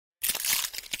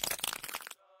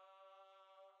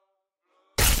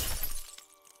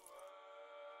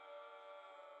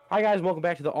Hi guys, welcome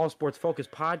back to the All Sports Focus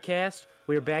podcast.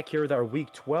 We are back here with our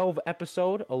Week 12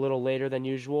 episode, a little later than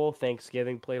usual.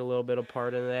 Thanksgiving played a little bit of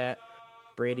part in that.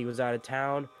 Brady was out of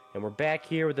town, and we're back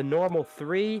here with the normal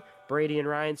three. Brady and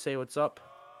Ryan, say what's up.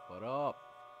 What up?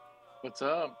 What's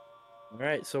up? All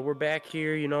right, so we're back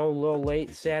here, a little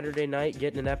late Saturday night,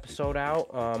 getting an episode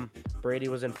out. Brady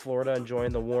was in Florida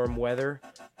enjoying the warm weather.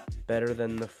 Better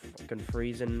than the fucking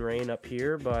freezing rain up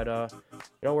here, but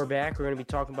we're back. We're going to be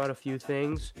talking about a few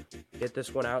things. Get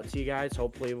this one out to you guys,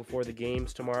 hopefully before the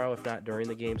games tomorrow, if not during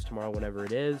the games tomorrow, whenever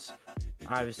it is.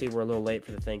 Obviously, we're a little late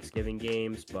for the Thanksgiving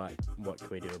games, but what can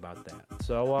we do about that?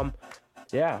 So,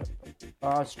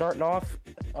 starting off,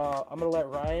 I'm going to let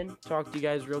Ryan talk to you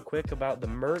guys real quick about the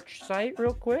merch site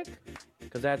real quick,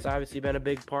 because that's obviously been a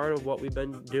big part of what we've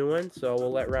been doing, so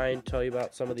we'll let Ryan tell you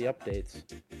about some of the updates.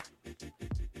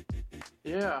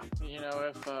 Yeah,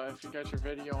 if you got your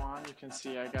video on, you can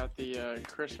see I got the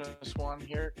Christmas one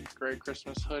here, great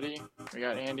Christmas hoodie. We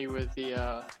got Andy with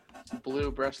the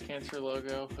blue breast cancer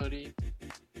logo hoodie.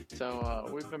 So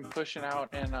we've been pushing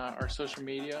out in our social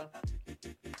media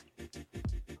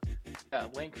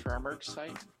that link for our merch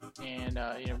site, and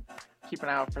keep an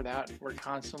eye out for that. We're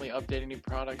constantly updating new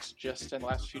products. Just in the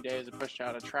last few days, I pushed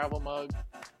out a travel mug,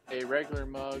 a regular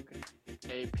mug,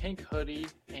 a pink hoodie,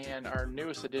 and our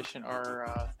newest addition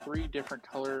are 3 different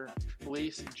color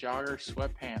fleece jogger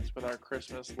sweatpants with our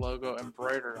Christmas logo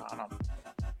embroidered on them.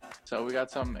 So we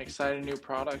got some exciting new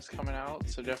products coming out,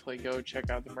 so definitely go check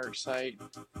out the merch site.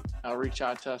 Reach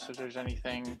out to us if there's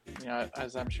anything,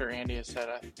 as I'm sure Andy has said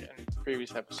in the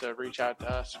previous episode, reach out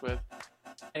to us with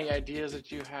any ideas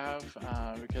that you have,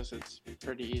 because it's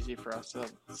pretty easy for us to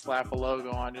slap a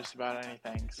logo on just about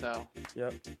anything. So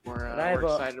yep, we're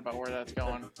excited about where that's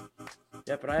going.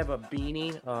 Yep, and I have a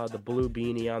beanie, the blue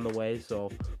beanie on the way. So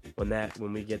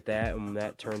when we get that and when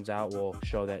that turns out, we'll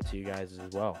show that to you guys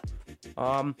as well.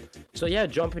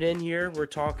 Jumping in here, we're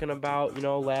talking about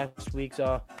last week's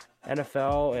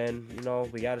NFL,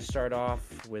 and we got to start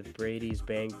off with Brady's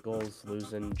Bengals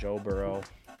losing Joe Burrow.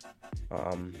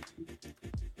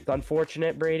 It's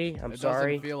unfortunate, Brady. I'm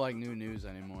sorry. It doesn't feel like new news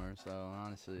anymore, so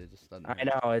honestly, it just doesn't. I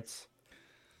know it's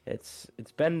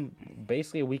been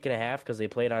basically a week and a half because they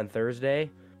played on Thursday,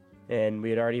 and we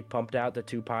had already pumped out the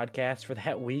 2 podcasts for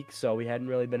that week, so we hadn't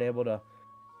really been able to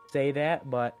say that.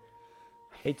 But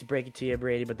hate to break it to you,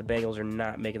 Brady, but the Bengals are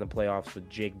not making the playoffs with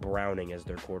Jake Browning as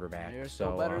their quarterback. They're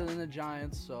still better than the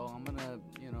Giants, so I'm gonna,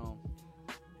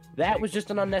 That was just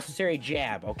an unnecessary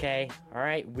jab, okay? All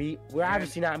right, we're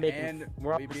obviously not making the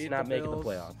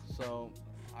playoffs. So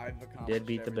I've accomplished Did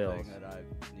beat the Bills. that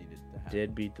I've needed to have.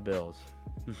 Did beat the Bills.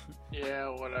 Yeah,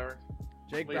 whatever.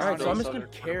 Jake All right, Browning so I'm just gonna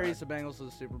carries the Bengals to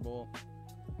the Super Bowl.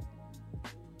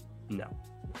 No.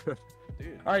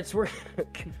 Dude. All right, so we're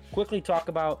quickly talk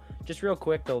about, just real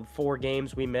quick, the 4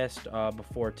 games we missed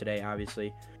before today,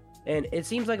 obviously. And it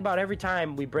seems like about every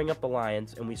time we bring up the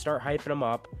Lions and we start hyping them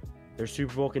up, they're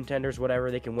Super Bowl contenders, whatever,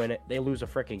 they can win it, they lose a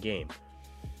freaking game.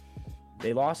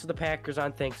 They lost to the Packers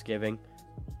on Thanksgiving.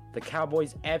 The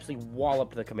Cowboys absolutely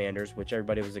walloped the Commanders, which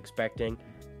everybody was expecting.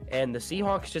 And the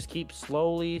Seahawks just keep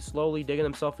slowly digging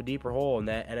themselves a deeper hole in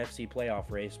that NFC playoff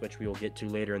race, which we will get to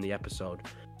later in the episode.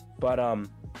 But,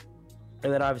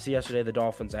 and then obviously yesterday the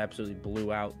Dolphins absolutely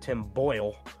blew out Tim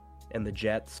Boyle and the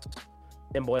Jets.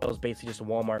 Tim Boyle is basically just a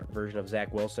Walmart version of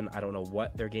Zach Wilson. I don't know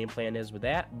what their game plan is with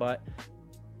that, but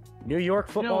New York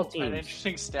football teams. An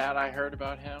interesting stat I heard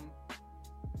about him.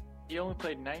 He only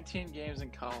played 19 games in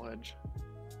college.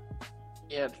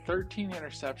 He had 13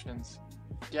 interceptions.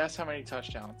 Guess how many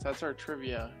touchdowns? That's our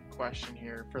trivia question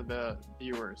here for the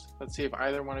viewers. Let's see if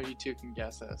either one of you two can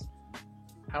guess this.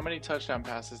 How many touchdown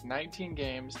passes? 19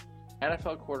 games.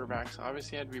 NFL quarterbacks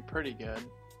obviously had to be pretty good.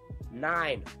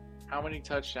 9. How many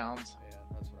touchdowns? Yeah,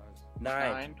 that's what I was.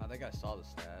 9. I think I saw the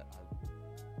stat.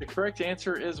 The correct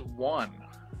answer is 1.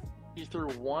 He threw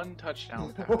 1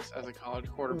 touchdown pass as a college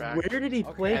quarterback. Where did he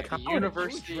play at the college?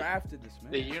 University? Who drafted this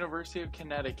man? The University of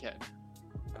Connecticut.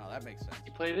 Oh, that makes sense.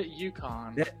 He played at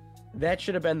UConn. That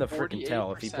should have been the freaking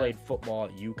tell if he 48%. played football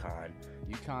at UConn.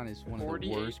 UConn is one of the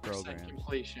worst programs.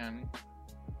 Completion,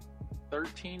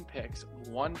 13 picks,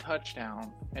 1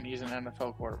 touchdown, and he's an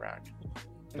NFL quarterback.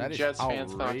 And That is Jets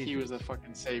fans thought he outrageous. was a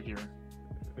fucking savior.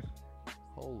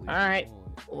 Holy. All right.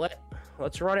 moly.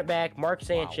 Let's run it back. Mark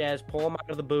Sanchez, pull him out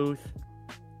of the booth.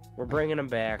 We're bringing him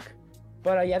back.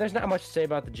 But there's not much to say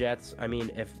about the Jets. I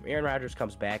mean, if Aaron Rodgers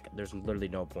comes back, there's literally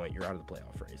no point. You're out of the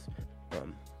playoff race.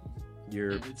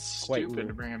 It's stupid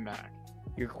to bring him back.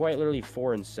 You're quite literally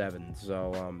 4-7.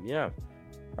 So yeah. All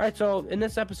right. So in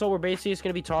this episode, we're basically just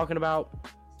going to be talking about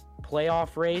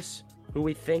playoff race who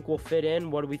we think will fit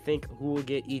in, what do we think, who will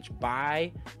get each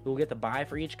bye, who will get the bye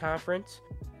for each conference.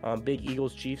 Big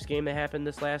Eagles-Chiefs game that happened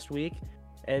this last week.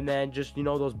 And then just,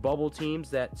 those bubble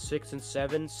teams, that 6 and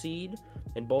 7 seed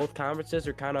in both conferences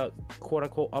are kind of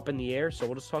quote-unquote up in the air. So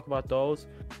we'll just talk about those.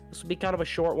 This will be kind of a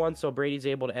short one, so Brady's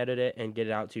able to edit it and get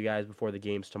it out to you guys before the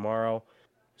games tomorrow.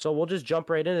 So we'll just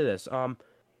jump right into this. And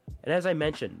as I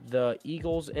mentioned, the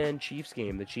Eagles and Chiefs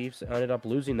game, the Chiefs ended up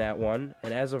losing that one.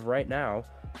 And as of right now,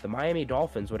 the Miami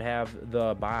Dolphins would have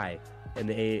the bye in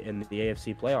the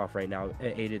AFC playoff right now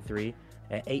at 8-3.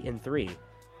 At 8-3,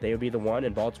 they would be the 1,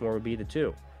 and Baltimore would be the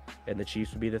 2, and the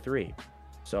Chiefs would be the 3.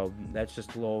 So that's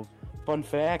just a little fun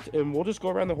fact, and we'll just go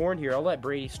around the horn here. I'll let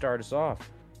Brady start us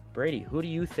off. Brady, who do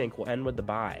you think will end with the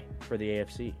bye for the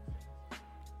AFC?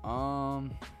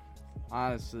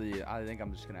 Honestly, I think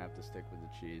I'm just gonna have to stick with the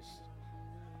Chiefs.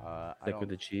 Stick with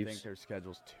the I Chiefs. think their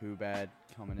schedule's too bad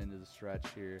coming into the stretch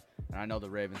here, and I know the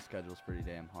Ravens' schedule's pretty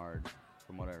damn hard,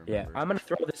 from what I remember. Yeah, I'm gonna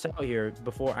throw this out here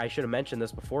before. I should have mentioned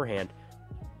this beforehand.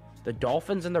 The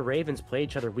Dolphins and the Ravens play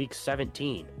each other week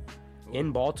 17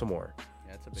 in Baltimore.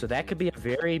 Yeah, it's a big So that could be a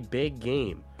very big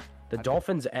game. The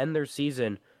Dolphins end their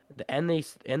season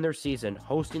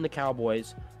hosting the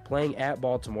Cowboys, playing at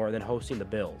Baltimore, and then hosting the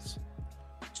Bills.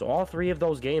 So all three of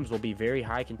those games will be very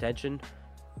high contention.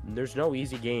 There's no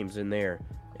easy games in there.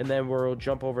 And then we'll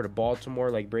jump over to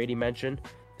Baltimore, like Brady mentioned.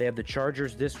 They have the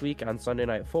Chargers this week on Sunday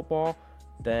Night Football.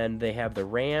 Then they have the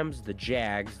Rams, the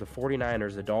Jags, the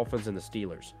 49ers, the Dolphins, and the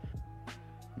Steelers.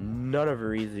 None of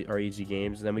are easy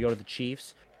games. And then we go to the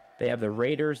Chiefs. They have the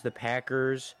Raiders, the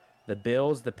Packers, the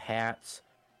Bills, the Pats,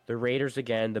 the Raiders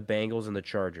again, the Bengals, and the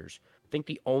Chargers. I think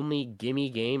the only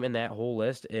gimme game in that whole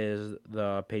list is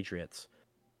the Patriots.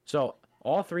 So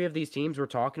all three of these teams we're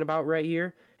talking about right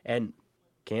here, and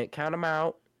can't count them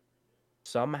out.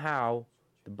 Somehow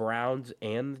the Browns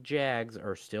and the Jags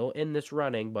are still in this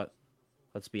running, but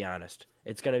let's be honest.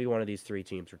 It's going to be one of these three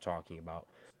teams we're talking about.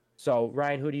 So,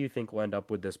 Ryan, who do you think will end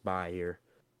up with this bye here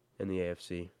in the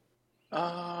AFC?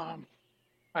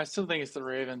 I still think it's the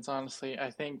Ravens, honestly.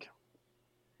 I think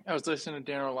I was listening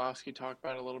to Dan Orlovsky talk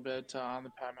about it a little bit on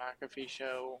the Pat McAfee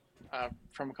show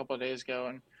from a couple of days ago,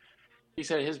 and he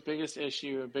said his biggest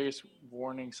issue, biggest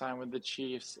warning sign with the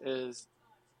Chiefs is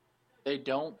they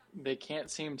can't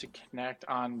seem to connect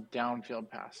on downfield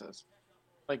passes.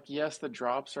 Like, yes, the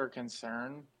drops are a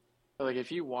concern, but like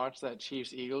if you watch that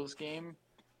Chiefs-Eagles game,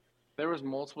 there was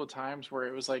multiple times where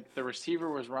it was like the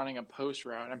receiver was running a post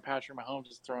route and Patrick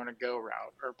Mahomes is throwing a go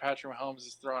route, or Patrick Mahomes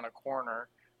is throwing a corner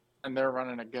and they're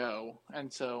running a go.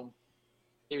 And so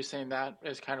he was saying that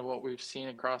is kind of what we've seen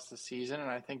across the season, and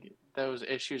I think those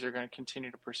issues are going to continue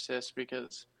to persist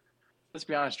because, let's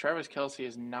be honest, Travis Kelce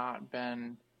has not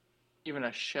been even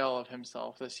a shell of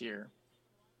himself this year.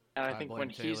 And I think when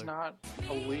he's not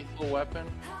a lethal weapon,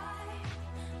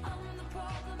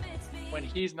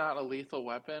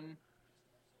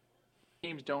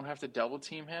 teams don't have to double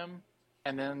team him,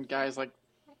 and then guys like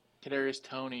Kadarius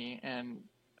Toney and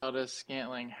Valdez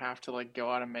Scantling have to like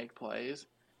go out and make plays,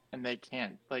 and they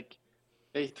can't. Like,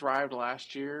 they thrived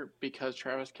last year because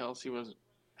Travis Kelce was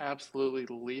absolutely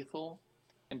lethal,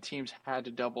 and teams had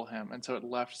to double him, and so it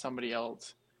left somebody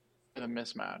else with a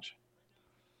mismatch.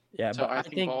 Yeah, so but I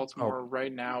think Baltimore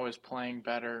right now is playing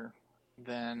better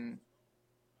than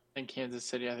Kansas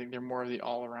City. I think they're more of the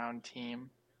all-around team.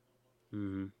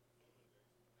 Mm-hmm.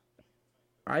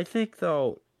 I think,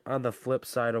 though, on the flip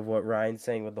side of what Ryan's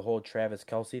saying with the whole Travis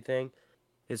Kelce thing,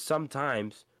 is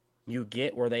sometimes you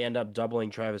get where they end up doubling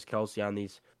Travis Kelce on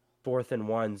these 4th and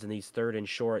 1s and these 3rd and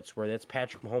shorts where that's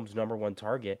Patrick Mahomes' number one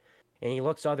target, and he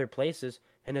looks other places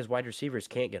and his wide receivers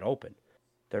can't get open.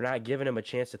 They're not giving him a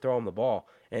chance to throw him the ball,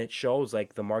 and it shows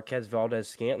like the Marquez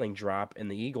Valdez-Scantling drop in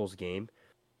the Eagles game.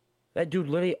 That dude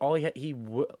literally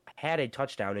had a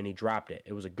touchdown and he dropped it.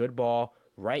 It was a good ball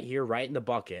right here, right in the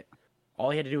bucket. All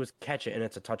he had to do was catch it, and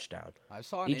it's a touchdown. I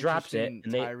saw an interesting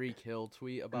Tyreek Hill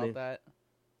tweet about that.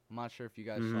 I'm not sure if you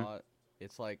guys saw it.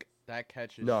 It's like that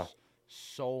catch is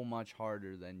so much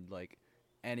harder than like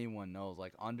anyone knows.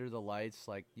 Like under the lights,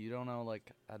 like you don't know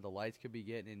like the lights could be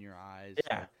getting in your eyes.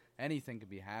 Yeah. Like, anything could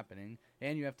be happening,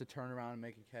 and you have to turn around and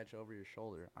make a catch over your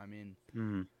shoulder. I mean,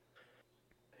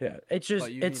 yeah, it's just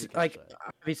like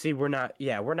obviously we're not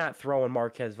throwing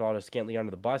Marquez Valdez-Scantling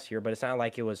under the bus here, but it's not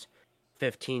like it was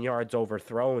 15 yards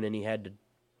overthrown and he had to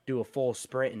do a full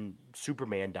sprint and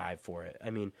Superman dive for it.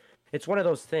 I mean, it's one of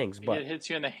those things. But it hits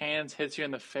you in the hands, hits you in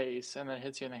the face, and then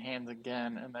hits you in the hands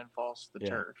again, and then falls to the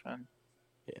turf. And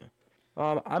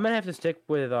I'm gonna have to stick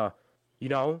with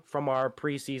from our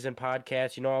preseason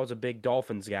podcast. I was a big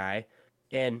Dolphins guy,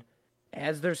 and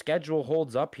as their schedule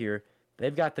holds up here,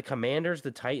 they've got the Commanders,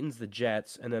 the Titans, the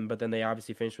Jets, but then they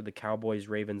obviously finish with the Cowboys,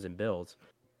 Ravens, and Bills.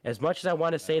 As much as I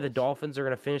want to say the Dolphins are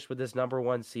going to finish with this number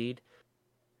 1 seed,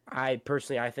 I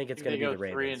think it's going to be the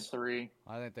Ravens. 3-3.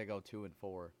 I think they go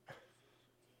 2-4.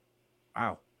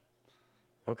 Wow.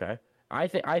 Okay. I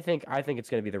think it's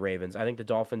going to be the Ravens. I think the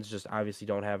Dolphins just obviously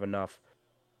don't have enough.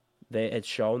 It's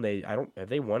shown have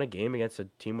they won a game against a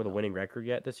team with a winning record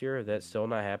yet this year? Has that still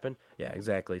not happened? Yeah,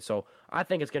 exactly. So I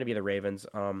think it's going to be the Ravens.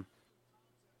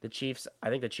 The Chiefs. I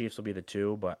think the Chiefs will be the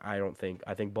 2, but I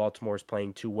think Baltimore's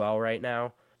playing too well right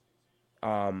now.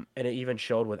 And it even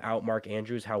showed without Mark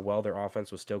Andrews how well their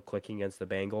offense was still clicking against the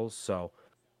Bengals. So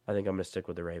I think I'm going to stick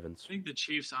with the Ravens. I think the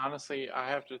Chiefs, honestly, I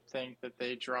have to think that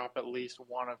they drop at least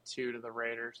 1 of 2 to the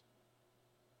Raiders.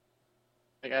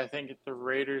 Like, I think if the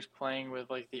Raiders playing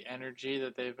with, like, the energy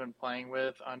that they've been playing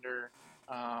with under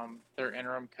their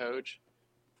interim coach,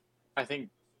 I think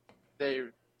they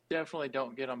definitely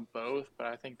don't get them both, but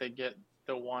I think they get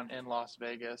the one in Las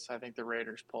Vegas. I think the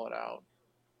Raiders pull it out.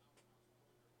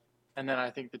 And then I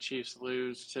think the Chiefs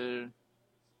lose to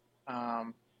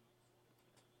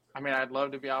I'd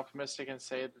love to be optimistic and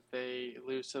say that they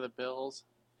lose to the Bills.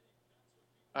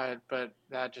 But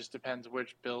that just depends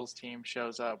which Bills team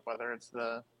shows up, whether it's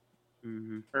the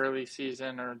early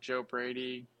season or Joe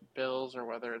Brady Bills or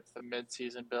whether it's the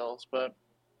mid-season Bills. But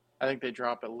I think they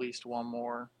drop at least 1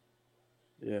 more.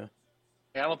 Yeah.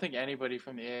 I don't think anybody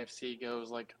from the AFC goes,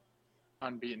 like,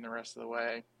 unbeaten the rest of the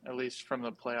way, at least from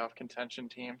the playoff contention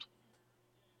teams.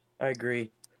 I agree.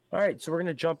 All right, so we're going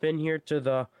to jump in here to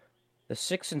the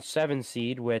 6 and 7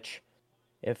 seed, which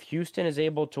if Houston is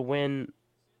able to win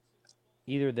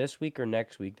either this week or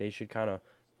next week, they should kind of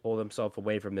pull themselves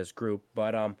away from this group.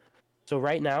 But so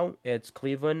right now it's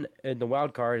Cleveland in the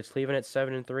wild card. It's Cleveland at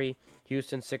 7-3,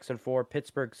 Houston 6-4,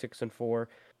 Pittsburgh 6-4,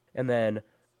 and then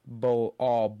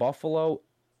Buffalo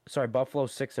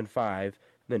 6-5.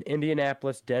 Then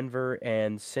Indianapolis, Denver,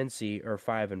 and Cincy are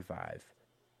 5-5,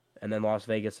 and then Las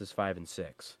Vegas is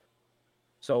 5-6.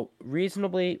 So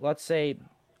reasonably, let's say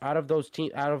out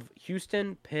of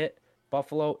Houston, Pitt,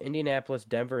 Buffalo, Indianapolis,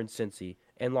 Denver, and Cincy,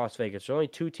 and Las Vegas, there are only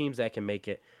 2 teams that can make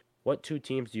it. What 2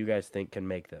 teams do you guys think can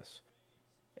make this?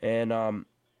 And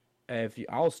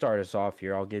I'll start us off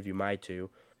here. I'll give you my 2.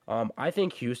 I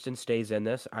think Houston stays in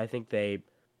this. I think they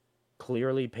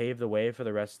clearly pave the way for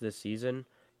the rest of this season.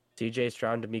 C.J.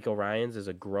 Stroud and D'Amico Ryans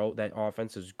that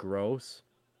offense is gross.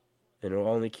 And it'll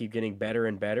only keep getting better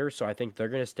and better. So I think they're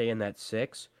going to stay in that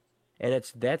 6. And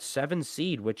it's that 7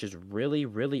 seed, which is really,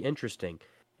 really interesting.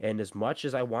 And as much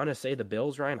as I want to say the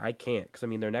Bills, Ryan, I can't. Because,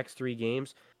 their next 3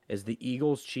 games is the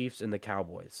Eagles, Chiefs, and the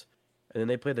Cowboys. And then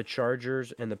they play the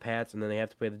Chargers and the Pats, and then they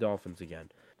have to play the Dolphins again.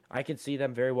 I could see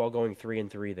them very well going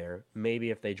 3-3 there.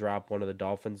 Maybe if they drop one of the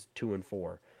Dolphins,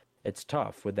 2-4. It's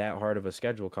tough with that hard of a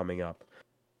schedule coming up.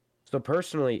 So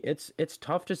personally, it's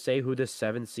tough to say who this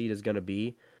 7 seed is going to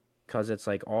be. Because it's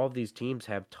like all of these teams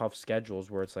have tough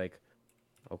schedules where it's like,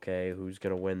 okay, who's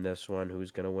going to win this one?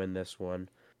 Who's going to win this one?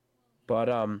 But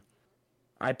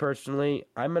I personally,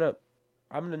 I'm going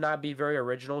to not be very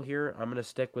original here. I'm going to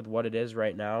stick with what it is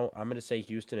right now. I'm going to say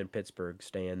Houston and Pittsburgh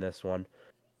stay in this one.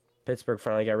 Pittsburgh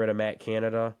finally got rid of Matt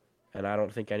Canada, and I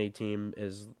don't think any team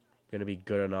is going to be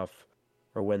good enough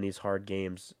or win these hard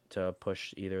games to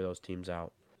push either of those teams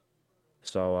out.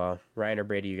 So, Ryan or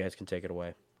Brady, you guys can take it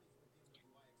away.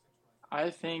 I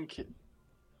think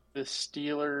the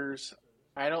Steelers,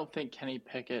 I don't think Kenny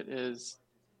Pickett is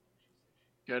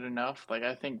good enough. Like,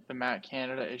 I think the Matt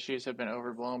Canada issues have been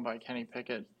overblown by Kenny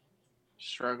Pickett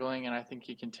struggling, and I think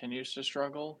he continues to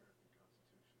struggle.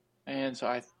 And so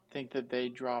I think that they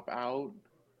drop out.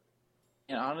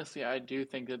 And honestly, I do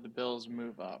think that the Bills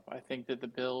move up. I think that the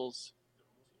Bills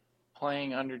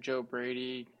playing under Joe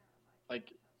Brady,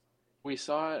 like, we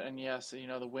saw it, and yes,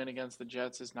 the win against the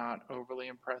Jets is not overly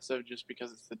impressive just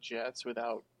because it's the Jets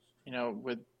without,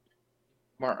 with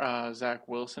Zach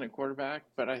Wilson at quarterback.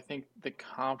 But I think the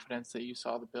confidence that you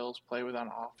saw the Bills play with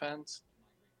on offense,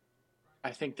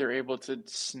 I think they're able to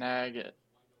snag it.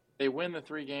 They win the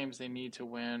 3 games they need to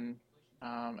win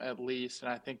at least,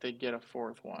 and I think they get a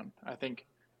 4th one. I think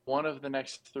one of the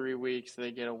next 3 weeks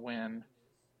they get a win,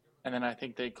 and then I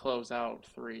think they close out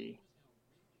 3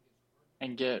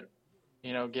 and get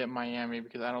Miami,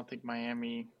 because I don't think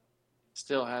Miami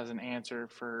still has an answer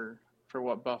for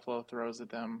what Buffalo throws at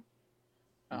them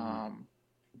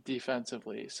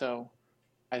defensively. So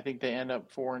I think they end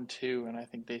up 4-2, and I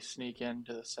think they sneak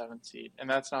into the 7th seed. And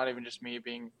that's not even just me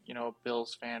being, a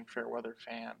Bills fan, fair weather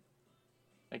fan.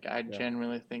 Like, I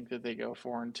genuinely think that they go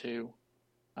 4-2,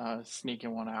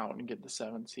 sneaking one out and get the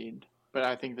 7th seed. But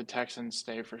I think the Texans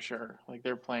stay for sure. Like,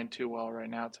 they're playing too well right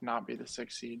now to not be the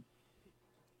 6th seed.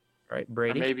 All right, Or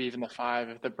Brady. maybe even the 5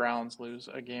 if the Browns lose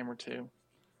a game or two.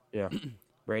 Yeah,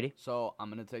 Brady. So I'm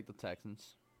gonna take the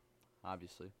Texans,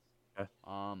 obviously. Okay.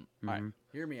 All right,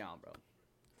 hear me out, bro.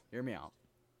 Hear me out.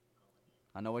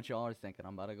 I know what y'all are thinking.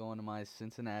 I'm about to go into my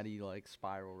Cincinnati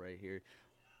spiral right here.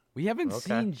 We haven't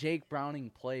seen Jake Browning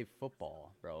play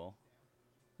football, bro.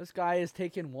 This guy has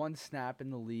taken one snap in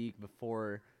the league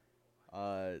before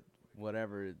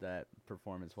whatever that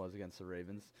performance was against the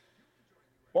Ravens.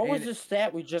 What was the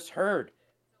stat we just heard?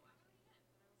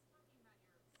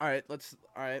 All right.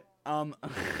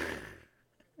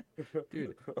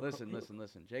 Dude,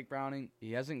 listen. Jake Browning,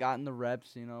 he hasn't gotten the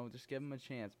reps, just give him a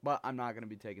chance. But I'm not going to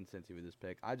be taking Cincy with this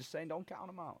pick. I just saying don't count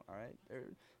him out, all right?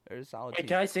 They're a solid team.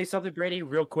 Can I say something, Brady,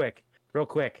 real quick?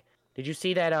 Did you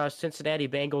see that Cincinnati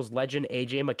Bengals legend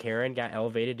A.J. McCarron got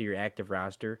elevated to your active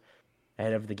roster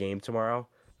ahead of the game tomorrow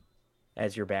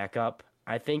as your backup?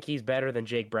 I think he's better than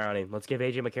Jake Browning. Let's give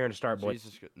A.J. McCarron a start,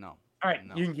 boys. No. All right,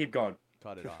 you can keep going.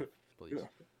 Cut it off, please.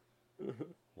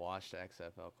 Washed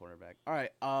XFL quarterback. All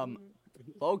right,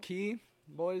 low key,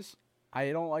 boys.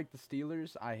 I don't like the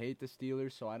Steelers. I hate the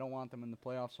Steelers, so I don't want them in the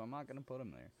playoffs. So I'm not gonna put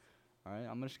them there. All right,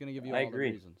 I'm just gonna give you all the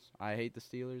reasons. I hate the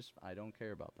Steelers. I don't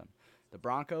care about them. The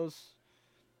Broncos,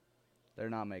 they're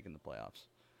not making the playoffs.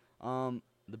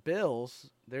 The Bills,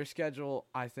 their schedule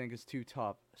I think is too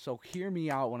tough. So hear me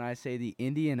out when I say the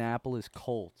Indianapolis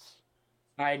Colts.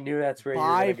 I knew that's where you were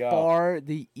gonna go. By far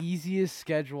the easiest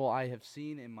schedule I have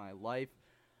seen in my life.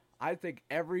 I think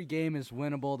every game is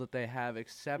winnable that they have,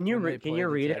 except Can you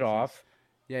read it off?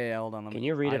 Yeah. Hold on. Can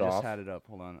you read it off? I just had it up.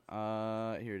 Hold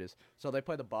on. Here it is. So they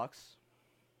play the Bucks.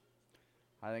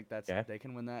 I think they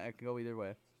can win that. It can go either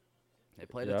way. They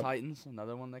play the Titans,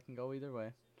 another one that can go either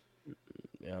way.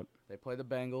 Yep. They play the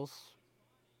Bengals.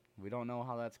 We don't know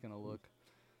how that's gonna look.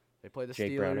 They play the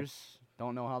Jake Steelers. Browning.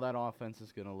 Don't know how that offense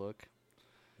is gonna look.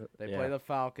 They play the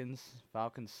Falcons.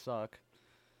 Falcons suck.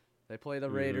 They play the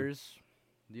Raiders.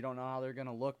 You don't know how they're going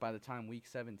to look by the time Week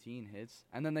 17 hits.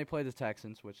 And then they play the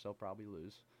Texans, which they'll probably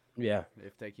lose. Yeah.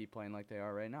 If they keep playing like they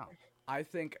are right now. I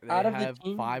think they have have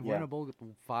 6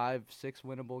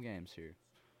 winnable games here.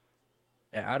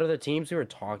 Yeah, out of the teams we were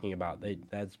talking about,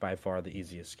 that's by far the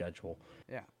easiest schedule.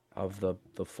 Yeah. Of the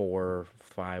 4,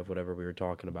 5, whatever we were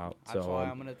talking about. That's why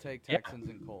I'm going to take Texans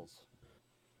and Colts.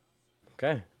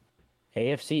 Okay. 3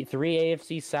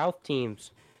 AFC South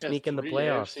teams sneaking the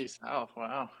playoffs. AFC South,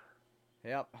 wow.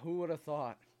 Yep, who would have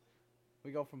thought? We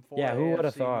go from 4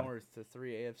 AFC North to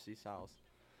 3 AFC South.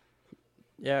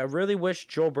 Yeah, I really wish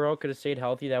Joe Burrow could have stayed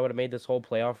healthy. That would have made this whole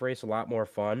playoff race a lot more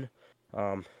fun,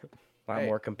 a lot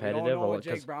more competitive. We don't know what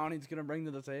Jake Browning's going to bring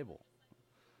to the table.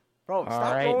 Bro,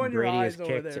 stop rolling your eyes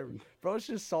over there. Bro, it's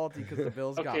just salty because the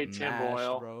Bills got mashed,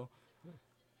 bro.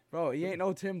 Bro, he ain't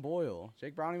no Tim Boyle.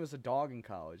 Jake Browning was a dog in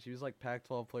college. He was like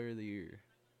Pac-12 Player of the Year.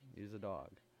 He was a dog.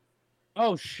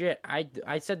 Oh shit!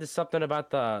 I said something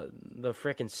about the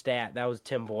frickin' stat. That was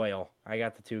Tim Boyle. I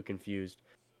got the two confused.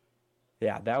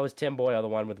 Yeah, that was Tim Boyle, the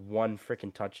one with one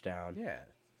frickin' touchdown. Yeah,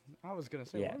 I was gonna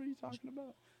say, what are you talking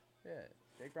about? Yeah,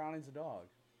 Jake Browning's a dog.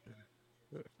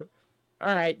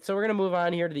 All right, so we're gonna move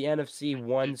on here to the NFC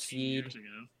 1 seed.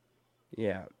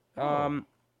 Yeah.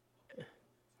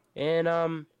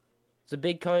 It's a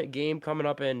big game coming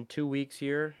up in 2 weeks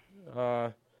here.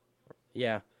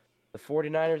 Yeah. The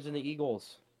 49ers and the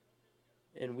Eagles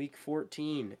in Week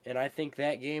 14. And I think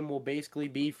that game will basically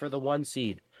be for the 1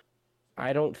 seed.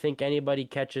 I don't think anybody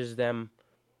catches them.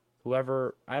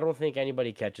 I don't think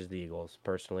anybody catches the Eagles,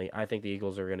 personally. I think the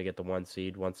Eagles are going to get the 1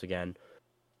 seed once again.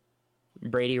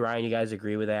 Brady, Ryan, you guys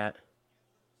agree with that?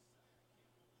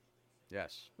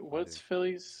 Yes. What's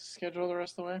Philly's schedule the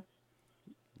rest of the way?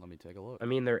 Let me take a look. I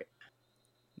mean,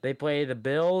 they play the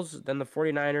Bills, then the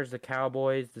 49ers, the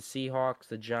Cowboys, the Seahawks,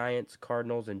 the Giants,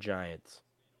 Cardinals, and Giants.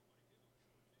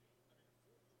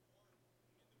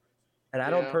 And I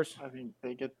don't personally... I think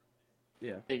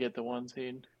they get the 1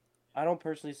 seed. I don't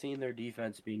personally see their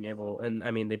defense being able... And, I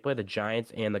mean, they play the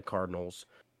Giants and the Cardinals.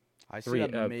 I see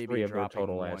them maybe dropping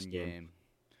total one last game.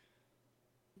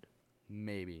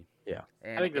 Maybe. Yeah.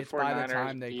 And I think the 49ers by the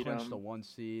time they beat clinch them. the 1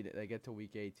 seed, they get to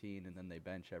Week 18, and then they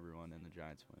bench everyone, and the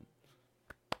Giants win.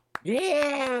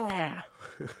 Yeah!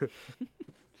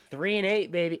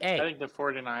 3-8, baby. Hey. I think the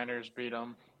 49ers beat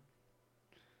them.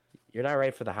 You're not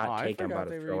ready for the hot take I'm about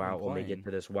to throw out when we playing. get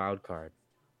to this wild card.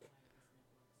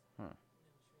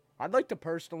 I'd like to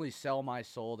personally sell my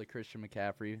soul to Christian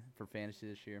McCaffrey for fantasy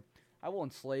this year. I will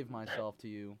enslave myself to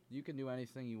you. You can do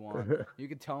anything you want. You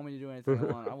can tell me to do anything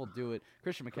I want. I will do it.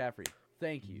 Christian McCaffrey,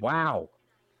 thank you. Wow.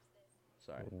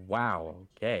 Sorry. Wow.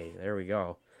 Okay, there we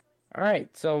go. All right,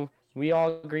 so we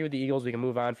all agree with the Eagles. We can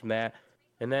move on from that.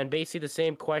 And then basically the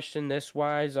same question this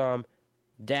wise.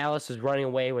 Dallas is running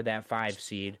away with that 5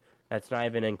 seed. That's not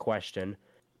even in question.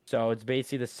 So it's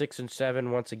basically the 6 and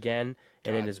 7 once again,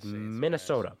 and it is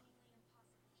Minnesota.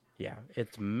 Yeah,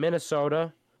 it's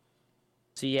Minnesota,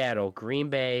 Seattle, Green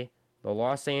Bay, the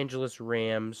Los Angeles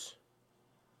Rams,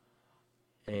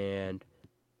 and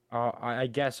I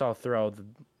guess I'll throw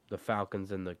the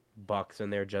Falcons and the Bucks in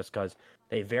there just because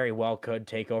they very well could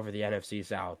take over the NFC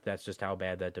South. That's just how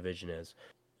bad that division is.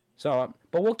 So,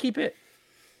 but we'll keep it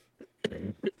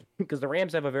because the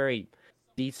Rams have a very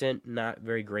decent, not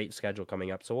very great schedule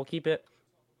coming up. So we'll keep it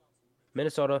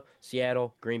Minnesota,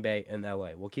 Seattle, Green Bay, and LA.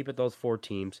 We'll keep it those 4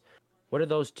 teams. What are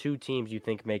those 2 teams you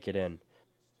think make it in?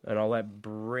 And I'll let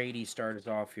Brady start us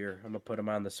off here. I'm going to put him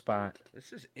on the spot.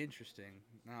 This is interesting.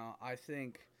 Now, I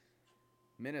think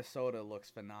Minnesota looks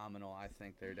phenomenal. I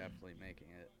think they're definitely making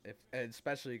it,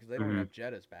 especially because they don't have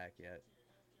Jettas back yet.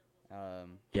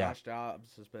 Josh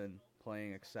Dobbs has been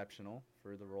playing exceptional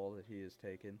for the role that he has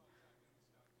taken.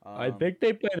 I think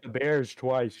they play the Bears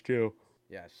twice too.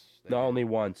 Yes. No, only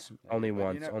once. Only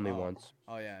once.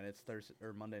 Oh yeah, and it's Thursday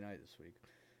or Monday night this week.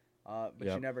 But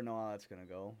you never know how that's gonna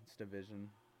go. It's division.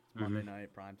 It's Monday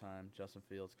night, prime time. Justin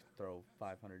Fields can throw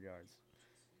 500 yards.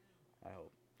 I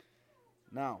hope.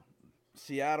 Now,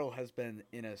 Seattle has been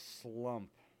in a slump.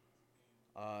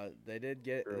 They did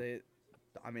get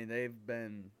they've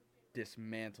been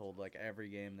dismantled like every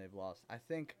game they've lost. I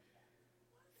think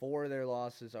 4 of their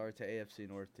losses are to AFC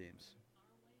North teams.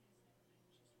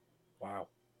 Wow.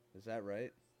 Is that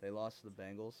right? They lost to the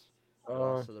Bengals. They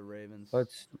lost to the Ravens.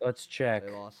 Let's check.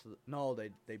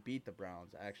 They beat the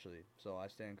Browns actually. So I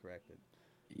stand corrected.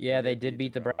 Yeah, they did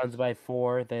beat the Browns by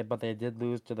 4. But they did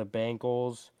lose to the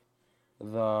Bengals,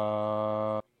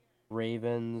 the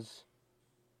Ravens,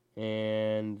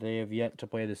 and they have yet to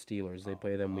play the Steelers. They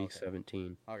play them week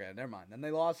 17. Okay, never mind. Then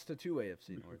they lost to 2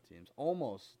 AFC North teams,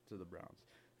 almost to the Browns.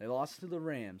 They lost to the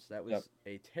Rams. That was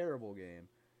a terrible game.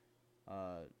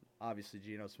 Obviously,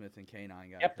 Geno Smith and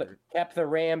K9 got hurt. Kept the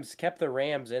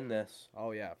Rams in this. Oh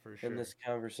yeah, for sure. In this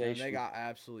conversation, and they got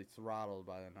absolutely throttled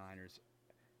by the Niners.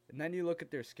 And then you look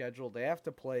at their schedule. They have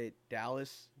to play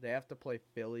Dallas. They have to play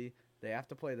Philly. They have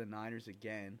to play the Niners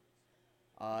again.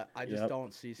 I just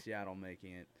don't see Seattle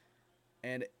making it.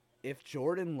 And if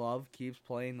Jordan Love keeps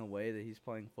playing the way that he's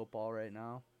playing football right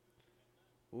now,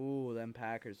 them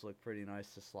Packers look pretty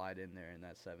nice to slide in there in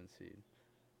that 7th seed.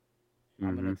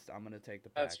 I'm gonna take the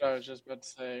Packers. That's what I was just about to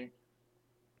say.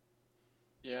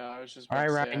 Yeah, I was just about to say.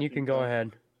 All right, Ryan, you can go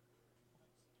ahead.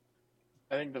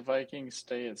 I think the Vikings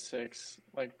stay at 6,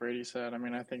 like Brady said. I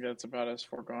mean, I think that's about as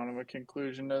foregone of a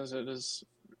conclusion as it is,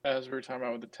 as we were talking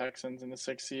about with the Texans in the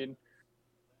 6th seed.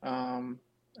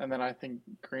 And then I think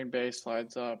Green Bay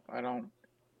slides up.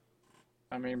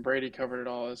 I mean, Brady covered it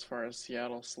all as far as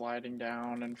Seattle sliding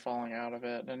down and falling out of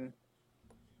it. And,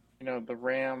 the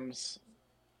Rams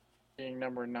being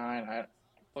number 9,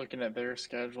 looking at their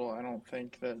schedule, I don't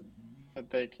think that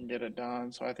they can get it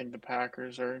done. So I think the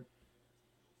Packers are,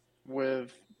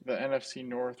 with the NFC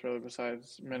North, really,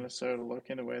 besides Minnesota,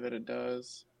 looking the way that it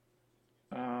does.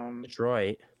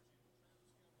 Detroit.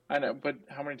 I know, but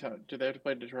how many times do they have to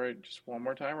play Detroit just one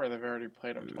more time, or they've already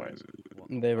played them twice?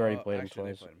 They've already played them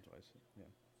twice. They played them twice.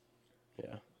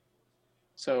 Yeah.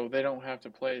 So they don't have to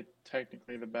play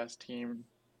technically the best team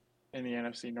in the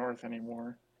NFC North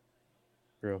anymore.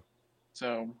 True.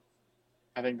 So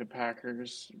I think the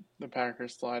Packers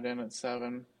slide in at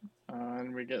 7,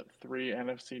 and we get 3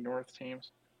 NFC North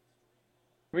teams.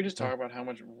 Can we just talk about how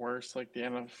much worse like the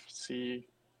NFC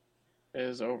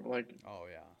is over? Like, oh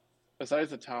yeah.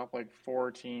 Besides the top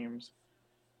 4 teams,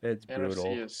 it's brutal.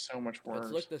 NFC is so much worse.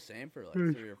 It's looked the same for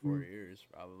 3 or 4 years,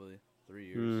 probably 3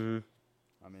 years. Mm-hmm.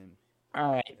 I mean,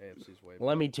 all right. AFC's way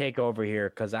Let me take over here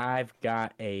because I've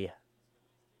got a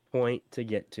point to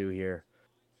get to here.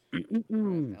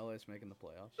 LA's making the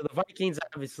playoffs. So the Vikings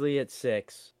obviously at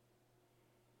 6.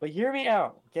 But hear me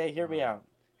out, okay? Hear me out.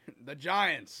 The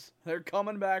Giants, they're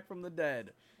coming back from the dead.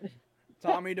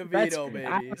 Tommy DeVito, baby.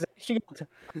 I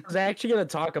was actually going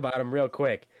to talk about them real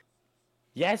quick.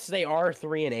 Yes, they are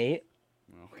 3-8. Okay.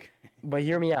 But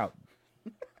hear me out.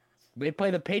 They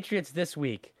play the Patriots this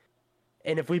week.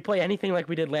 And if we play anything like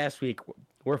we did last week,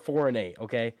 we're 4-8,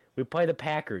 okay? We play the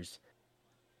Packers.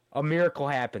 A miracle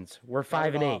happens. We're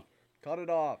 5-8. Cut it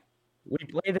off. We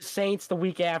play the Saints the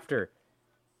week after.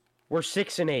 We're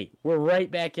 6-8. We're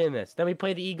right back in this. Then we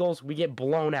play the Eagles. We get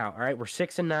blown out. All right, we're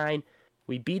 6-9.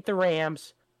 We beat the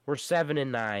Rams. We're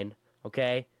 7-9.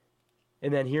 Okay,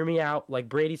 and then hear me out. Like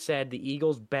Brady said, the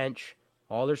Eagles bench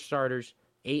all their starters.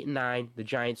 8-9. The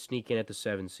Giants sneak in at the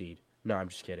 7 seed. No, I'm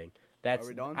just kidding. That's Are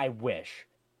we done? I wish.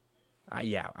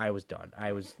 I was done.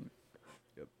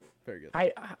 Yep, very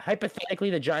good. Hypothetically,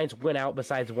 the Giants win out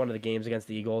besides one of the games against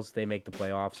the Eagles. They make the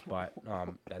playoffs, but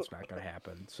that's not going to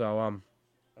happen. So I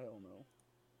don't know.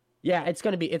 Yeah, it's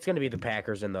gonna be the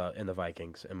Packers and the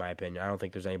Vikings, in my opinion. I don't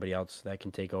think there's anybody else that can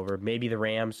take over. Maybe the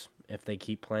Rams if they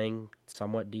keep playing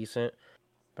somewhat decent.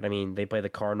 But I mean, they play the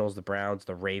Cardinals, the Browns,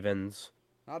 the Ravens.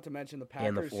 Not to mention the Packers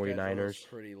and the 49ers. Is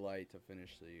pretty light to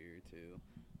finish the year too.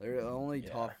 Their only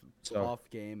tough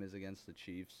game is against the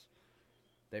Chiefs.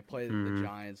 They play the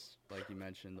Giants, like you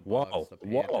mentioned, the Bucs, the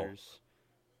Panthers.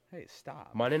 Hey, stop!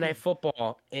 Monday Night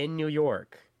Football in New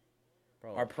York.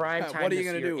 Bro, our prime time. What are you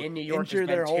gonna do? In New York Injure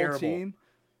their whole terrible. team?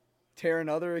 Tear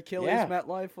another Achilles?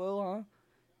 MetLife will, huh?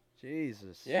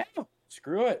 Jesus. Yeah.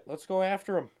 Screw it. Let's go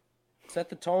after them. Set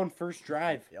the tone. First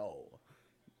drive. Yo.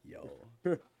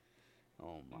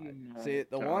 Oh my. See,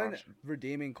 the one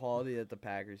redeeming quality that the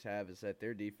Packers have is that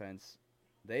their defense,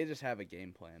 they just have a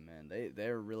game plan, man.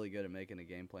 They're really good at making a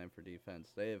game plan for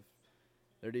defense.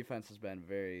 Their defense has been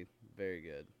very, very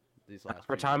good these last.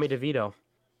 For Tommy DeVito.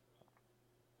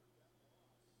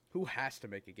 Who has to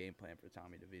make a game plan for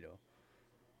Tommy DeVito?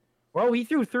 Bro, he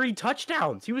threw 3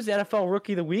 touchdowns. He was NFL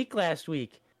Rookie of the Week last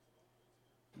week.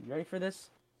 You ready for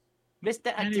this? Mr.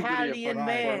 Italian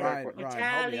Man.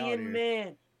 Italian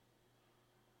Man.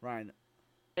 Ryan.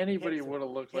 Anybody would have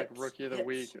looked like Rookie of the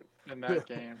Week in that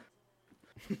game.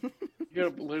 You could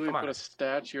have literally put a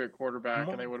statue at quarterback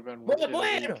and they would have been Rookie of the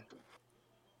Week.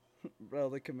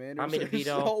 Bro, the Commanders are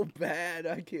so bad.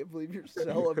 I can't believe you're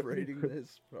celebrating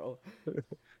this, bro.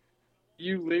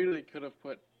 You literally could have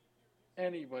put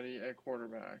anybody at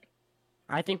quarterback.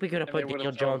 I think we could have put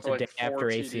Daniel Jones a day after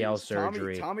ACL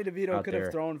surgery. Tommy DeVito could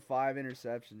have thrown 5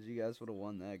 interceptions. You guys would have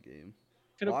won that game.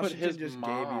 Could have put his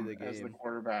mom as the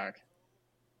quarterback.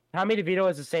 Tommy DeVito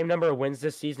has the same number of wins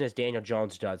this season as Daniel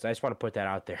Jones does. I just want to put that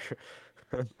out there.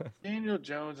 Daniel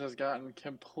Jones has gotten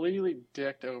completely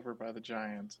dicked over by the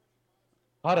Giants.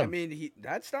 I mean,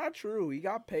 that's not true. He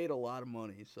got paid a lot of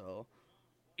money, so.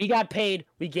 He got paid.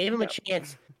 We gave him a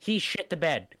chance. He shit the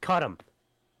bed. Cut him.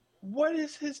 What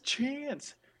is his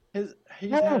chance? He's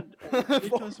had a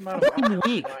ridiculous amount of opening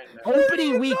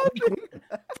week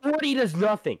 40 does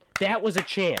nothing. That was a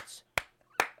chance.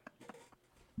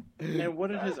 And what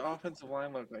did his offensive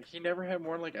line look like? He never had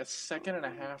more than like a second and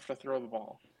a half to throw the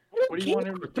ball. What do you want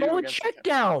him to do? Throw a check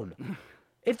down.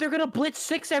 If they're gonna blitz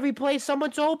 6 every play,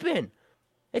 someone's open.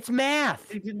 It's math.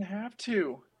 They didn't have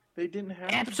to.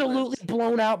 Absolutely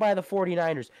blown out by the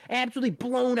 49ers. Absolutely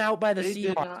blown out by the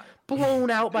Seahawks.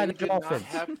 Blown out by the Dolphins.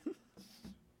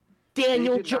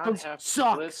 Daniel Jones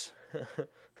sucks.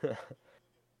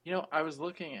 You know, I was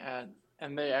looking at,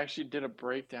 and they actually did a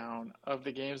breakdown of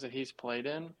the games that he's played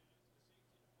in.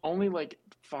 Only like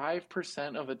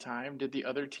 5% of the time did the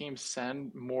other team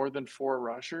send more than 4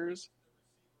 rushers.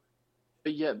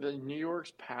 But yet the New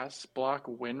York's pass block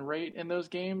win rate in those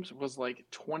games was like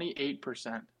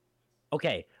 28%.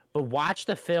 Okay, but watch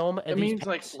the film. It means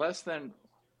like less than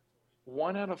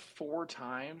 1 out of 4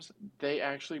 times they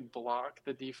actually block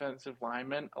the defensive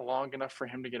lineman long enough for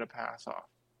him to get a pass off.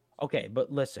 Okay,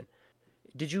 but listen.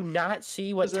 Did you not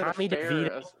see what Tommy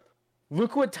DeVito...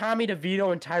 Look what Tommy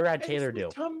DeVito and Tyrod Taylor do.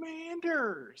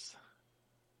 Commanders.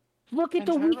 Look at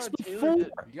the weeks before. You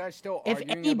guys still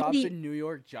arguing about the New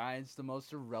York Giants, the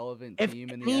most irrelevant team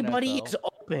in the NFL? If anybody is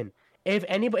open,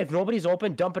 if nobody's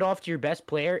open, dump it off to your best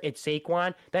player. It's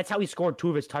Saquon. That's how he scored 2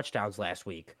 of his touchdowns last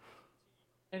week.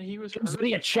 And he was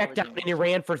really a check down, and he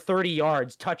ran for 30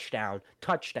 yards. Touchdown.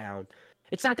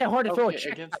 It's not that hard to throw a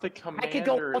check against the Commanders. I could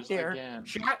go up there, again.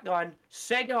 shotgun,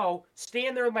 Sego,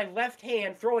 stand there with my left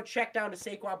hand, throw a check down to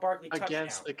Saquon Barkley. Touchdown.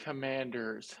 Against the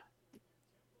Commanders.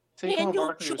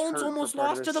 Daniel Jones almost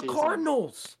lost to the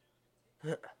Cardinals.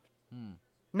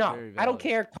 No, I don't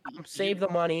care. Save the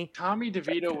money. Tommy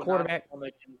DeVito would not have won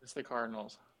against the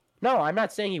Cardinals. No, I'm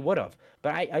not saying he would have,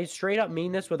 but I straight up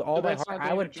mean this with all my heart.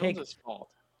 I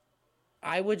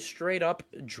would straight up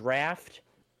draft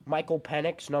Michael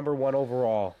Penix #1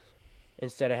 overall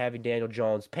instead of having Daniel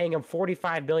Jones, paying him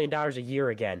 $45 million a year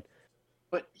again.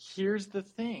 But here's the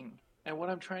thing, and what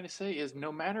I'm trying to say is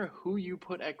no matter who you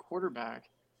put at quarterback,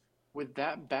 with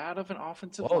that bad of an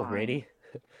offensive line, Brady.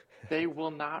 They will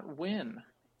not win.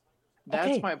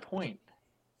 That's my point.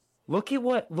 Look at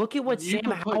what you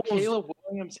Sam Howell. Caleb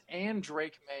Williams and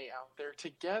Drake May out there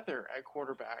together at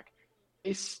quarterback.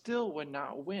 They still would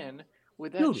not win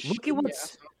with that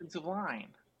shitty-ass offensive line.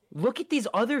 Look at these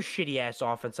other shitty-ass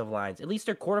offensive lines. At least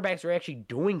their quarterbacks are actually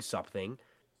doing something.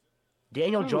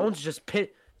 Daniel Jones just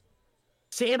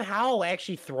Sam Howell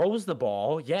actually throws the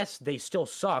ball. Yes, they still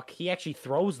suck. He actually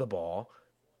throws the ball.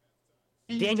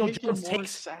 Daniel Jones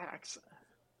takes sacks.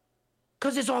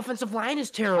 Because his offensive line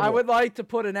is terrible. I would like to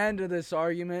put an end to this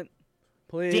argument,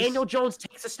 please. Daniel Jones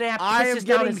takes a snap. I am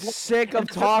getting sick of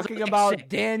talking about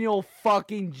Daniel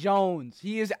fucking Jones.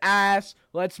 He is ass.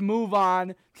 Let's move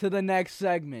on to the next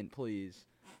segment, please.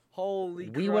 Holy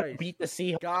Christ. We would beat the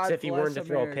Seahawks if he weren't to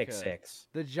throw a pick six.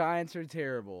 The Giants are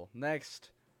terrible. Next.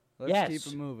 Let's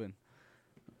keep it moving.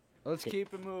 Let's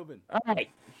keep it moving. All right.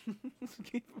 Let's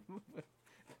keep it moving.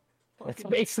 That's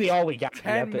basically all we got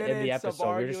 10 in the minutes episode. of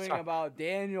arguing about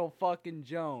Daniel fucking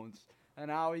Jones and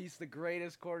how he's the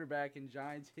greatest quarterback in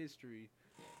Giants history.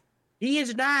 He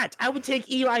is not. I would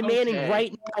take Eli Manning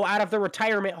right now out of the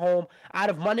retirement home, out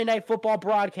of Monday Night Football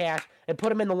broadcast, and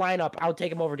put him in the lineup. I would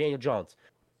take him over Daniel Jones.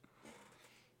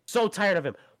 So tired of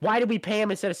him. Why did we pay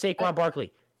him instead of Saquon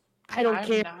Barkley? I don't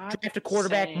care. Draft a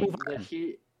quarterback, move on.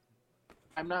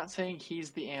 I'm not saying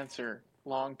he's the answer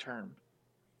long term.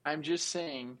 I'm just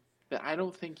saying that I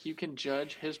don't think you can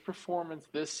judge his performance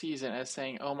this season as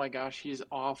saying, oh my gosh, he's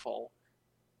awful,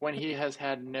 when he has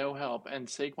had no help and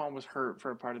Saquon was hurt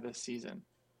for a part of this season.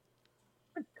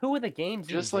 Who are the games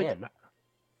he's in?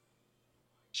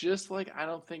 Just like I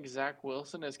don't think Zach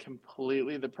Wilson is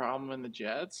completely the problem in the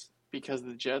Jets, because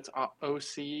the Jets'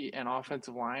 OC and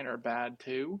offensive line are bad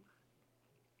too.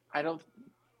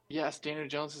 Yes, Daniel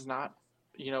Jones is not,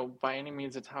 by any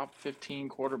means a top 15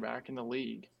 quarterback in the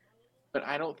league. But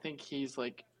I don't think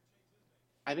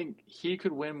I think he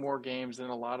could win more games than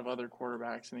a lot of other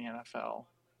quarterbacks in the NFL.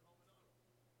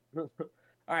 All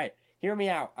right, hear me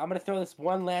out. I'm going to throw this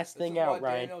one last thing out,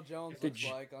 Ryan. Daniel Jones looks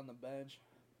like on the bench.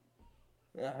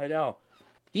 I know.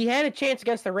 He had a chance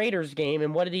against the Raiders game,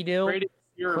 and what did he do? Brady,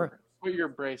 put your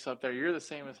brace up there. You're the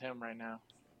same as him right now.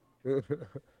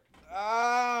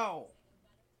 Ow!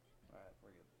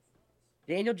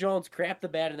 Daniel Jones crapped the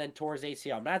bed and then tore his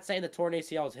ACL. I'm not saying the torn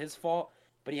ACL is his fault,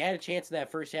 but he had a chance in that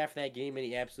first half of that game, and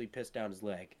he absolutely pissed down his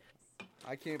leg.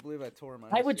 I can't believe I tore my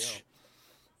ACL.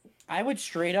 I would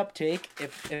straight up take,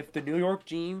 if the New York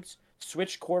teams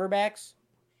switched quarterbacks,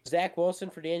 Zach Wilson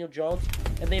for Daniel Jones,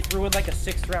 and they threw in like a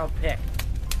 6th-round pick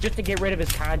just to get rid of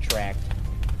his contract.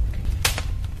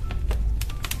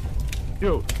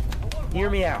 Dude, hear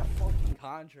me out.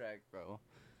 Contract, bro.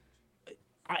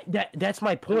 That's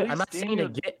my point. I'm not saying to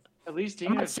get. At least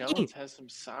Daniel Jones has some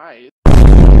size.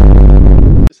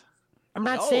 I'm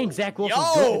not saying Zach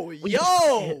Wilson.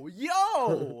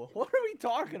 Yo! What are we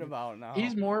talking about now?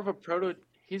 He's more of a prototypical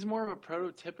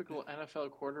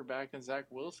NFL quarterback than Zach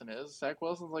Wilson is. Zach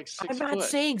Wilson's like 6 foot. I'm not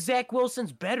saying Zach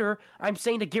Wilson's better. I'm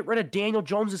saying to get rid of Daniel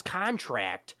Jones's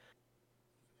contract.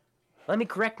 Let me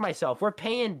correct myself. We're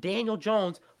paying Daniel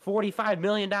Jones $45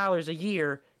 million a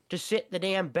year to sit the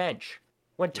damn bench.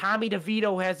 When Tommy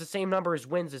DeVito has the same number of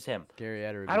wins as him.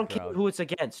 I don't care who it's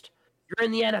against. You're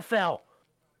in the NFL.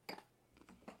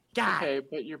 God. Okay,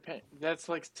 but that's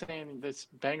like saying this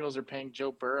Bengals are paying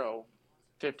Joe Burrow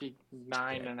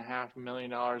 $59.5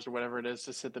 million or whatever it is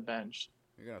to sit the bench.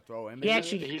 You're going to throw him in? He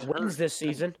actually wins this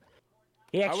season.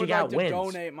 He actually got wins. I would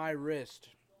like to donate my wrist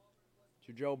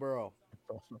to Joe Burrow.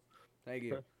 Thank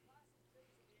you.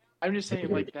 I'm just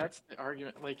saying, that's the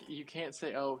argument. You can't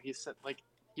say,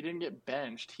 he didn't get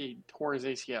benched. He tore his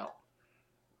ACL.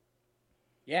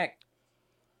 Yeah.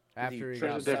 After he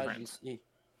got benched.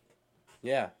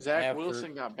 Yeah. Zach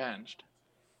Wilson got benched.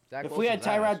 If we had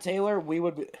Tyrod Taylor, we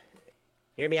would be...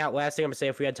 Hear me out. Last thing I'm going to say,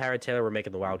 if we had Tyrod Taylor, we're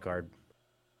making the wild card.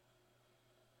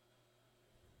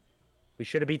 We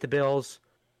should have beat the Bills.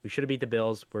 We should have beat the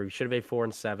Bills. We should have been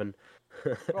 4-7.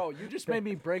 Bro, you just made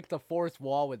me break the fourth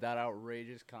wall with that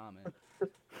outrageous comment.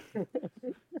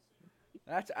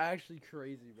 That's actually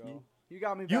crazy, bro. You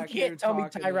got me back here talking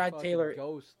Tyrod Taylor.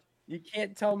 Ghost. You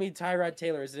can't tell me Tyrod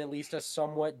Taylor isn't at least a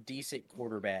somewhat decent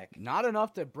quarterback. Not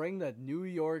enough to bring the New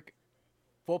York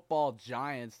Football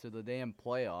Giants to the damn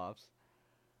playoffs.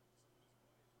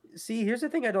 See, here's the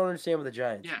thing I don't understand with the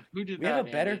Giants. Yeah, who did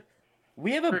that?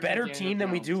 We have a better team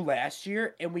than we do last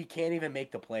year, and we can't even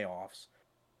make the playoffs.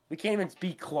 We can't even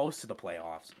be close to the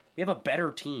playoffs. We have a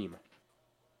better team.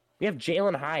 We have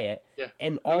Jalen Hyatt,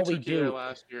 and all we do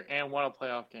last year and won a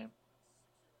playoff game.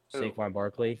 Saquon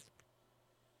Barkley.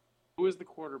 Who is the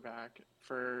quarterback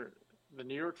for the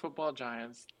New York Football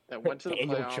Giants that went to the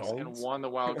playoffs and won the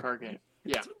wild card game?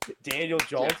 Yeah, Daniel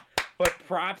Jones. Yeah. But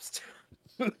props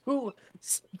to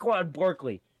Saquon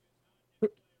Barkley,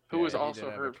 who was also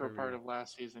hurt for part of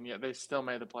last season. Yet they still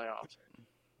made the playoffs.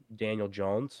 Daniel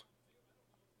Jones.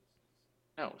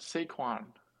 No, Saquon.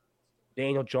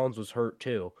 Daniel Jones was hurt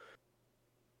too.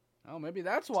 Oh, maybe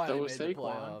that's why they made the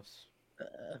playoffs.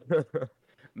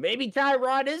 Maybe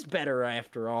Tyrod is better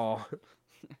after all.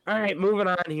 All right, moving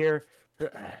on here.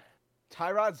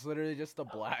 Tyrod's literally just a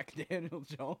black Daniel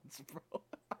Jones, bro.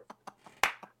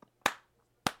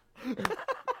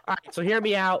 All right, so hear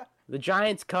me out. The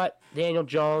Giants cut Daniel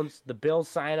Jones. The Bills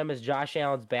sign him as Josh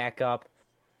Allen's backup.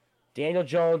 Daniel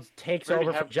Jones takes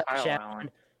over from Josh Allen.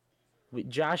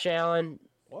 Josh Allen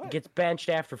gets benched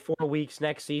after 4 weeks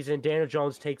next season. Daniel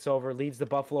Jones takes over, leads the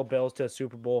Buffalo Bills to a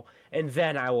Super Bowl, and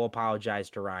then I will apologize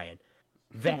to Ryan.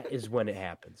 That is when it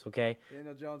happens, okay?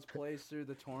 Daniel Jones plays through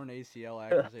the torn ACL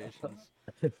accusations.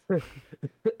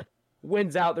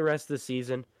 Wins out the rest of the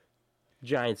season.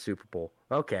 Giants Super Bowl.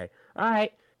 Okay. All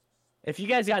right. If you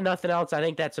guys got nothing else, I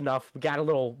think that's enough. We got a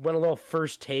little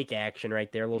first take action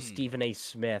right there. A little Stephen A.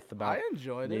 Smith about. I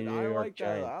enjoyed it. I like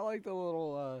that. I like the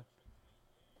little.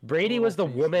 Brady was the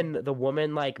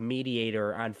woman like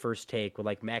mediator on First Take with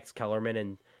like Max Kellerman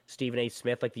and Stephen A.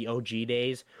 Smith, like the OG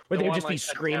days, where they would just be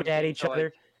screaming at each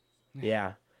other.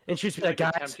 Yeah, and she'd be like,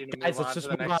 "Guys, let's just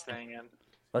move on.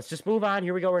 Let's just move on.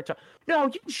 Here we go. No,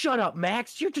 you shut up,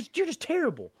 Max. You're just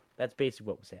terrible." That's basically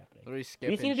what was happening.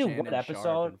 We need to do one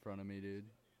episode in front of me, dude.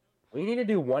 We need to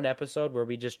do one episode where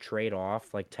we just trade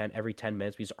off like every 10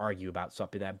 minutes. We just argue about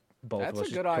something that both of us.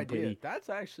 That's a good idea. That's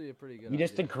actually a pretty good idea. We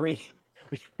just agree.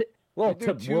 Well,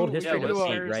 to world history,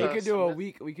 right? We can do a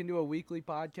week. We can do a weekly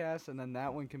podcast, and then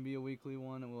that one can be a weekly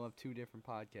one, and we'll have 2 different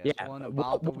podcasts. Yeah, one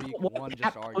about the week, one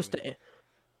just arguing.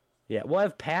 Yeah, we'll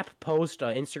have Pap post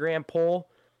an Instagram poll.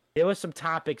 Give us some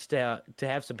topics to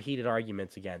have some heated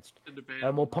arguments against,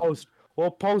 and we'll post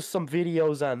some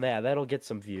videos on that. That'll get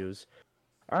some views.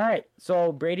 All right,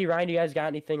 so Brady, Ryan, you guys got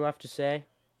anything left to say?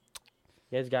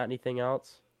 You guys got anything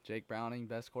else? Jake Browning,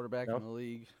 best quarterback in the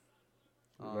league.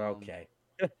 Okay.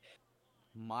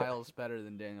 Miles better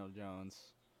than Daniel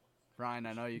Jones. Ryan,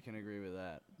 I know you can agree with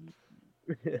that.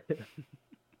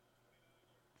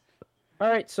 All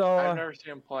right, so I've never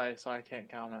seen him play, so I can't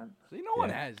comment. See, no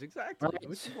one has exactly,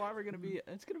 which is why it's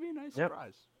gonna be a nice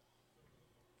surprise.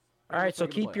 All right, so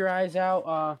keep your eyes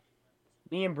out.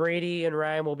 Me and Brady and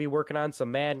Ryan will be working on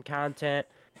some Madden content,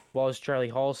 as well as Charlie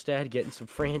Halstead getting some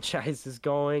franchises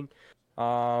going.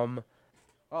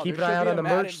 Keep an eye out on the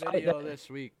merch site video this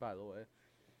week, by the way.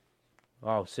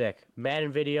 Oh, sick!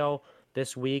 Madden video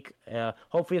this week.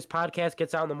 Hopefully, this podcast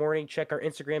gets out in the morning. Check our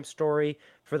Instagram story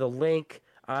for the link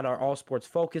on our All Sports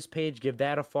Focus page. Give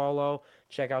that a follow.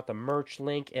 Check out the merch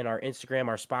link in our Instagram,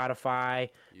 our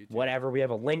Spotify, whatever. We have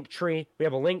a link tree. We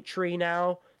have a link tree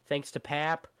now, thanks to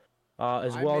Pap,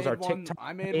 as well as our TikTok.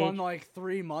 I made one like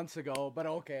 3 months ago, but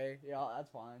okay, yeah, that's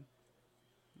fine.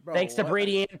 Bro, thanks to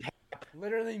Brady and Pap.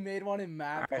 Literally made one in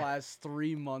math class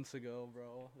 3 months ago,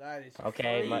 bro. That is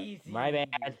crazy. My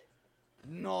bad.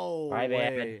 No my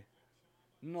way. Bad.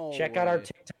 No Check way. out our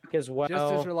TikTok as well.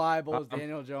 Just as reliable as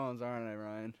Daniel Jones, aren't I,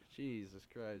 Ryan? Jesus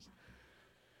Christ.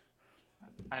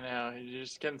 I know. You're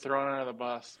just getting thrown under the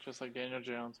bus, just like Daniel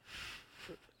Jones.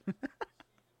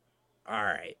 All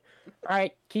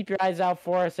right. Keep your eyes out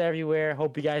for us everywhere.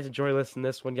 Hope you guys enjoy listening to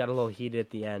this one. Got a little heated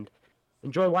at the end.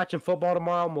 Enjoy watching football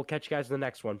tomorrow, and we'll catch you guys in the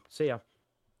next one. See ya.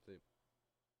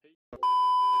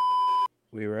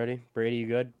 We ready? Brady, you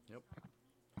good? Yep.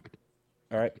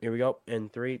 All right, here we go. In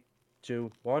 3,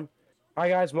 2, 1. Hi,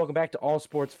 guys. Welcome back to All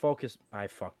Sports Focus. I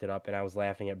fucked it up, and I was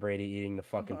laughing at Brady eating the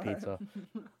fucking pizza.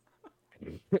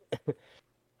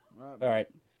 All right.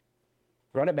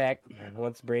 Run it back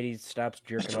once Brady stops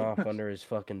jerking off under his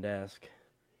fucking desk.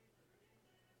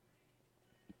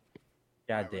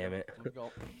 God damn it.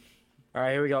 All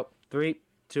right, here we go. 3,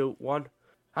 2, 1.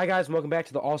 Hi, guys. Welcome back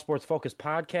to the All Sports Focus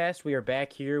podcast. We are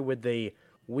back here with the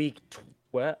week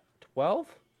 12?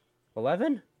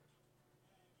 11?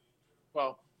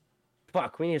 Well,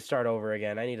 fuck, we need to start over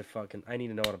again. I need to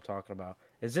know what I'm talking about.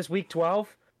 Is this week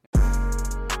 12?